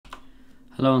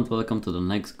Hello and welcome to the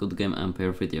next Goodgame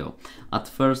Empire video. At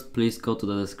first, please go to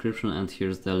the description and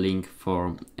here's the link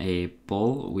for a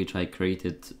poll which I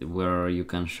created where you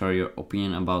can share your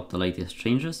opinion about the latest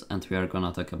changes, and we are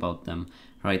gonna talk about them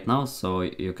right now, so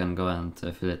you can go and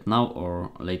fill it now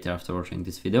or later after watching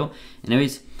this video.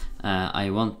 Anyways, I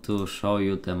want to show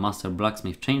you the Master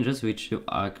Blacksmith changes which you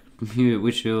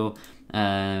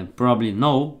probably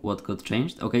know what got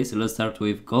changed. Okay, so let's start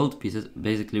with gold pieces.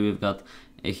 Basically, we've got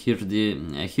a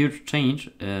huge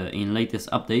change in latest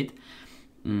update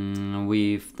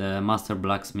with the Master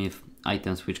Blacksmith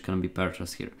items which can be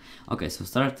purchased here. Okay, so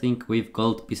starting with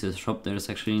gold pieces shop, there's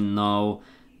actually not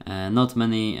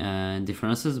many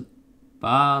differences,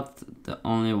 but the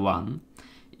only one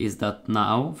is that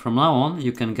from now on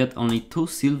you can get only 2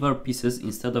 silver pieces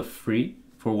instead of 3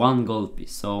 for 1 gold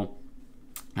piece. So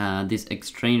this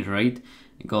exchange rate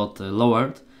got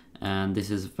lowered, and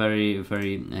this is very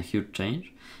huge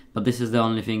change. But this is the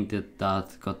only thing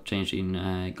that got changed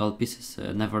in gold pieces.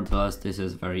 Nevertheless, this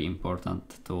is very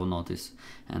important to notice,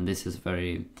 and this is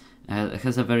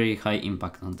has a very high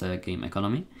impact on the game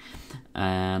economy.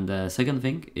 And the second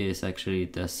thing is actually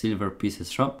the silver pieces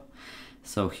shop.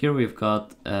 So here we've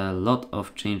got a lot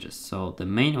of changes. So the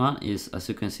main one is, as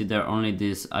you can see, there are only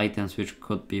these items which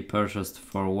could be purchased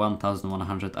for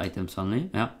 1100 items only.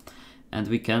 Yeah. And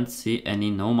we can't see any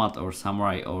nomad or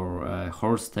samurai or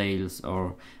horse tails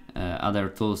or other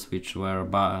tools which were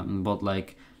bought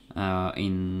like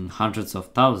in hundreds of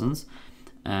thousands.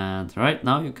 And right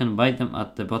now you can buy them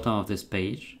at the bottom of this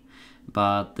page,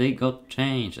 but they got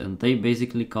changed and they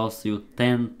basically cost you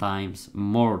 10 times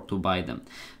more to buy them.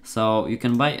 So you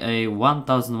can buy a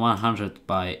 1100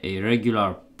 by a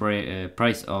regular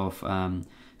price of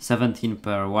 17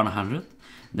 per 100.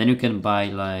 Then you can buy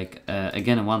like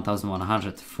again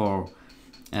 1100 for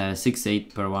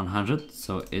 68 per 100,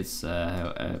 so it's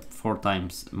 4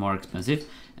 times more expensive.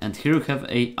 And here you have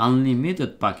a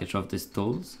unlimited package of these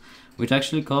tools, which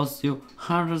actually costs you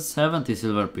 170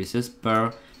 silver pieces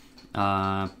per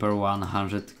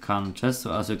 100 can chest.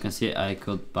 So as you can see, I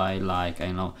could buy like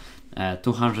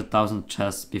 200,000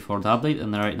 chests before the update,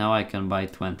 and right now I can buy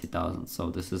 20,000. So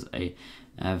this is a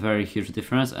very huge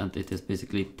difference, and it is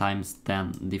basically times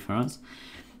 10 difference.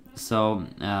 So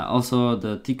also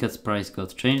the tickets price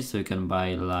got changed, so you can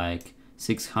buy like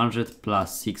 600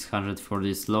 plus 600 for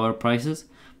these lower prices,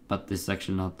 but this is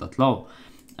actually not that low.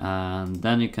 And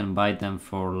then you can buy them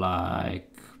for like,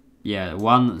 yeah,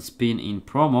 1 spin in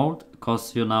pro mode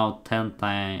costs you now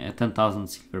 10,000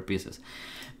 silver pieces.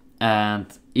 And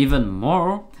even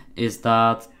more is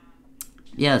that,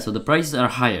 yeah, so the prices are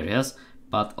higher, yes,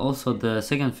 but also the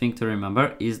second thing to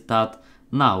remember is that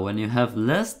now when you have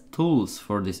less tools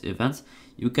for these events,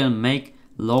 you can make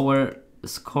lower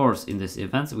scores in these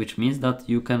events, which means that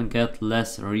you can get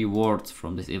less rewards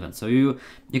from this event. So you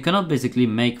cannot basically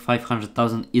make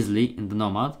 500,000 easily in the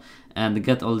Nomad and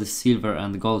get all the silver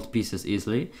and gold pieces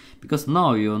easily, because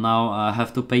now you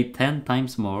have to pay 10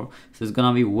 times more, so it's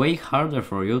gonna be way harder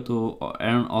for you to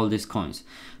earn all these coins.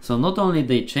 So not only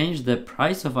they change the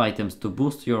price of items to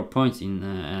boost your points in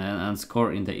and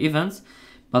score in the events,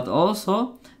 but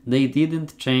also they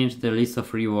didn't change the list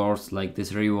of rewards, like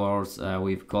these rewards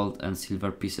with gold and silver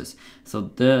pieces. So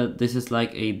this is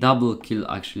like a double kill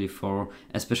actually, for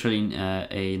especially in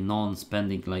a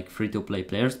non-spending like free-to-play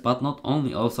players, but not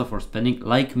only, also for spending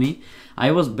like me.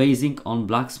 I was basing on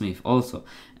Blacksmith also,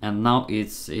 and now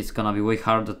it's gonna be way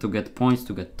harder to get points,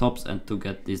 to get tops, and to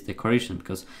get this decoration,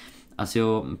 because as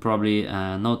you probably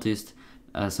noticed,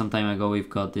 some time ago we've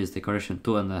got this decoration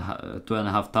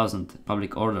 2,500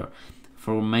 public order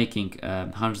for making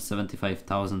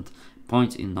 175,000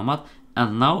 points in Nomad,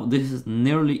 and now this is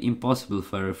nearly impossible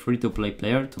for a free-to-play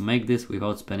player to make this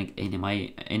without spending any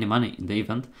money in the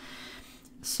event.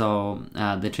 So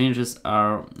the changes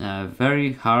are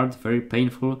very hard, very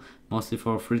painful, mostly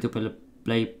for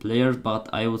free-to-play players, but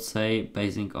I would say,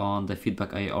 basing on the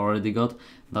feedback I already got,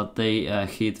 that they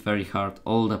hit very hard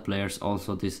all the players,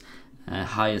 also these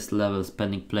highest level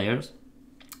spending players.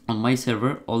 On my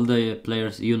server, all the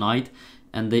players unite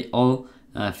and they all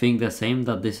think the same,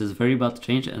 that this is very bad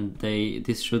change, and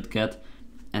this should get,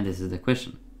 and this is the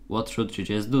question, what should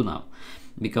GGS do now?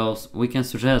 Because we can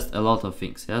suggest a lot of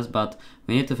things, yes, but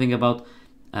we need to think about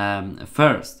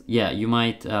first, yeah, you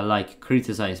might like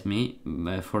criticize me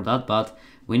for that, but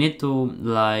we need to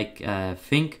like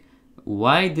think,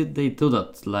 why did they do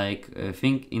that? Like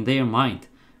think in their mind,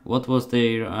 what was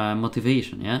their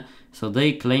motivation, yeah? So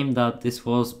they claim that this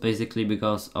was basically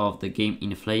because of the game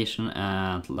inflation,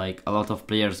 and like a lot of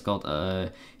players got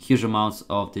huge amounts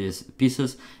of these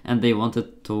pieces, and they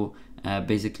wanted to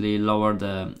basically lower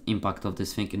the impact of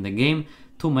this thing in the game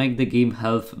to make the game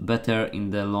health better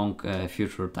in the long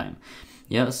future time.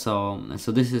 Yeah, so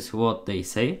this is what they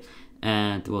say,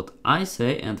 and what I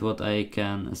say and what I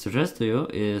can suggest to you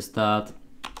is that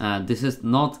this is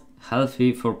not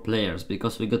healthy for players,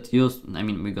 because we got used,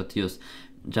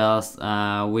 just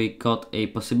we got a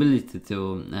possibility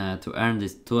to earn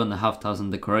these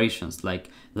 2,500 decorations, like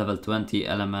level 20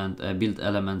 element build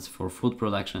elements for food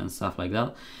production and stuff like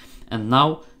that, and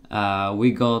now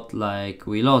we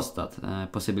lost that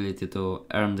possibility to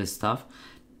earn this stuff.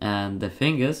 And the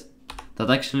thing is that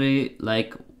actually,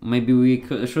 like, maybe we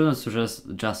shouldn't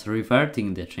suggest just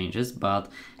reverting the changes, but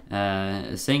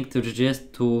saying to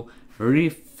GGS to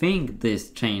rethink these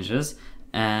changes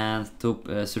and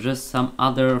to suggest some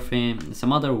other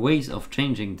ways of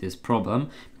changing this problem.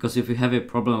 Because if you have a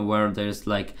problem where there's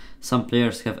like some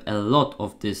players have a lot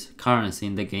of this currency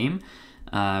in the game,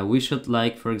 we should,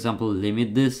 like, for example,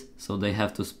 limit this, so they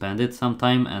have to spend it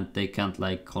sometime and they can't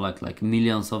like collect like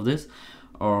millions of this.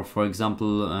 Or for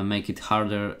example, make it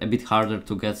a bit harder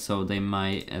to get, so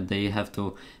they have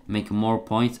to make more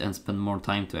points and spend more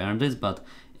time to earn this, but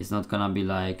it's not gonna be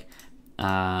like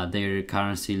their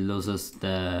currency loses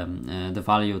the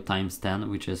value times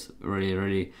 10, which is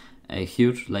really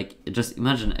huge. Like, just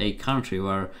imagine a country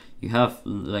where you have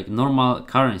like normal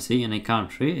currency in a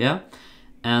country, yeah,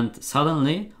 and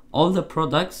suddenly all the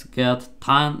products get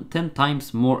 10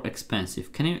 times more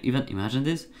expensive. Can you even imagine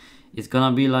this? It's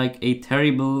gonna be like a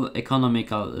terrible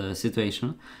economical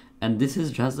situation, and this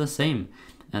is just the same,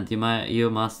 and you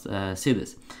must see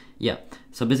this. Yeah,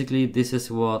 so basically this is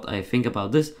what I think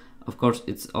about this. Of course,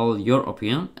 it's all your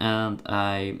opinion, and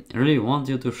I really want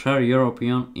you to share your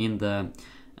opinion in the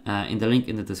link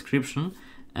in the description.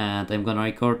 And I'm gonna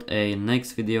record a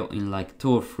next video in like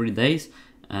 2 or 3 days,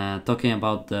 talking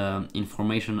about the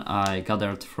information I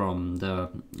gathered from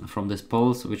these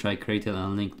polls, which I created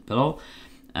and linked below.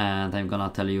 And I'm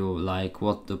gonna tell you like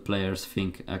what the players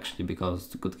think actually, because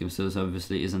the Goodgame Studios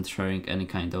obviously isn't sharing any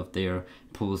kind of their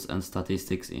polls and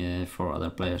statistics for other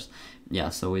players. Yeah,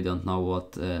 so we don't know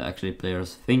what actually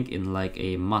players think in like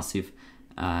a massive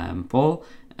poll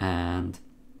and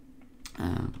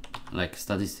like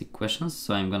statistic questions.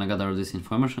 So I'm gonna gather this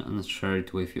information and share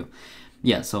it with you.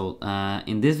 Yeah, so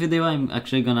in this video I'm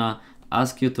actually gonna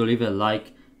ask you to leave a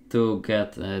like to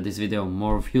get this video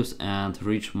more views and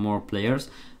reach more players.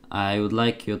 I would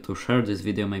like you to share this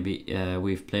video maybe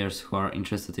with players who are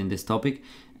interested in this topic,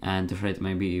 and to share it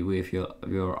maybe with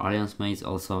your alliance mates.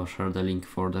 Also share the link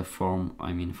for the form,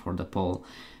 for the poll,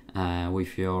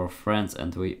 with your friends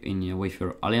and with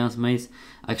your alliance mates.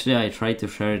 Actually, I tried to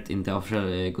share it in the official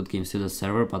Goodgame Studios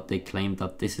server, but they claim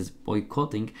that this is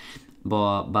boycotting.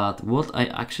 But what I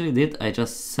actually did, I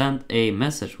just sent a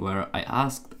message where I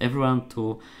asked everyone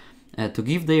to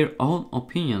give their own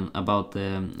opinion about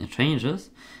the changes,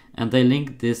 and they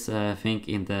linked this thing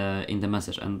in the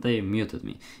message, and they muted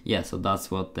me. Yeah, so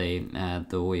that's what they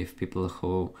do with people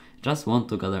who just want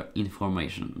to gather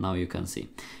information. Now you can see.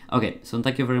 Okay, so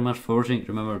thank you very much for watching.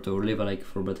 Remember to leave a like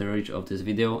for better reach of this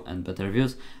video and better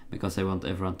views, because I want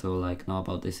everyone to like know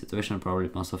about this situation. Probably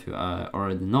most of you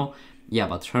already know. Yeah,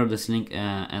 but share this link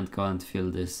and go and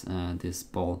fill this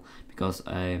poll, because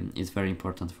it's very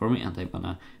important for me, and I'm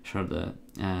gonna share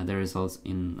the results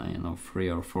in 3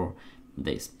 or 4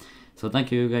 days. So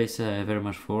thank you guys very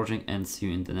much for watching, and see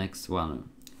you in the next one.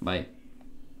 Bye.